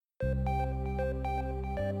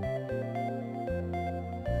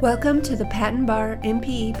Welcome to the Patent Bar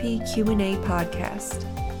MPEP Q&A podcast.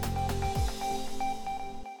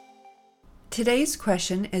 Today's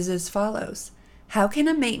question is as follows. How can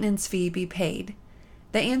a maintenance fee be paid?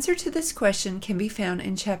 The answer to this question can be found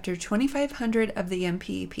in Chapter 2500 of the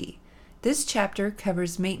MPEP. This chapter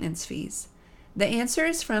covers maintenance fees. The answer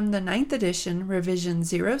is from the 9th edition, revision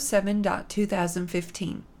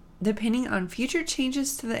 07.2015. Depending on future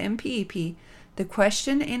changes to the MPEP, the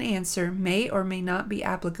question and answer may or may not be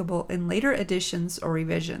applicable in later editions or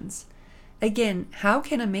revisions. Again, how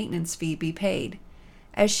can a maintenance fee be paid?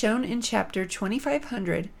 As shown in Chapter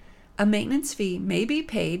 2500, a maintenance fee may be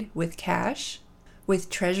paid with cash, with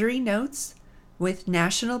Treasury notes, with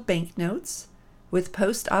national bank notes, with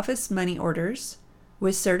post office money orders,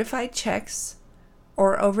 with certified checks,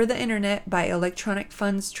 or over the internet by electronic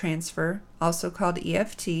funds transfer, also called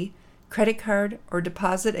EFT, credit card, or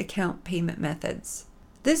deposit account payment methods.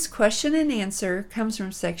 This question and answer comes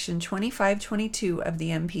from Section 2522 of the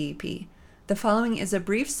MPEP. The following is a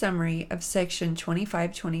brief summary of Section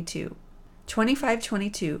 2522.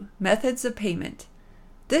 2522, Methods of Payment.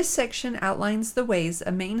 This section outlines the ways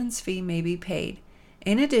a maintenance fee may be paid.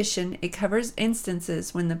 In addition, it covers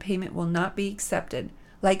instances when the payment will not be accepted,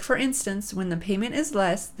 like for instance when the payment is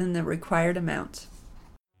less than the required amount.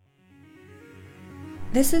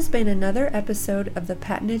 This has been another episode of the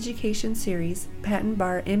Patent Education Series Patent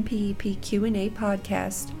Bar MPEP Q&A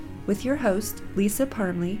podcast with your host, Lisa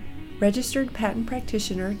Parmley, Registered Patent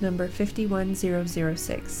Practitioner number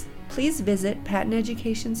 51006. Please visit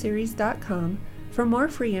patenteducationseries.com for more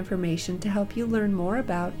free information to help you learn more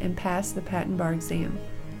about and pass the Patent Bar exam.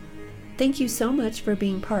 Thank you so much for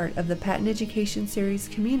being part of the Patent Education Series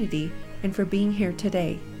community and for being here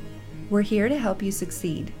today. We're here to help you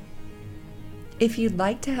succeed. If you'd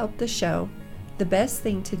like to help the show, the best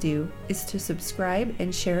thing to do is to subscribe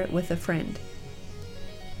and share it with a friend.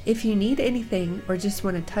 If you need anything or just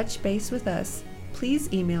want to touch base with us,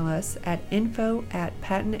 please email us at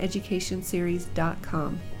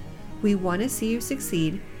info@patenteducationseries.com. We want to see you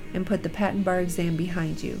succeed and put the Patent Bar exam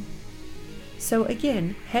behind you. So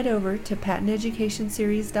again, head over to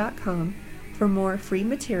patenteducationseries.com for more free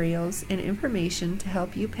materials and information to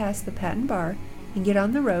help you pass the Patent Bar and get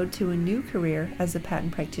on the road to a new career as a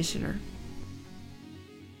patent practitioner.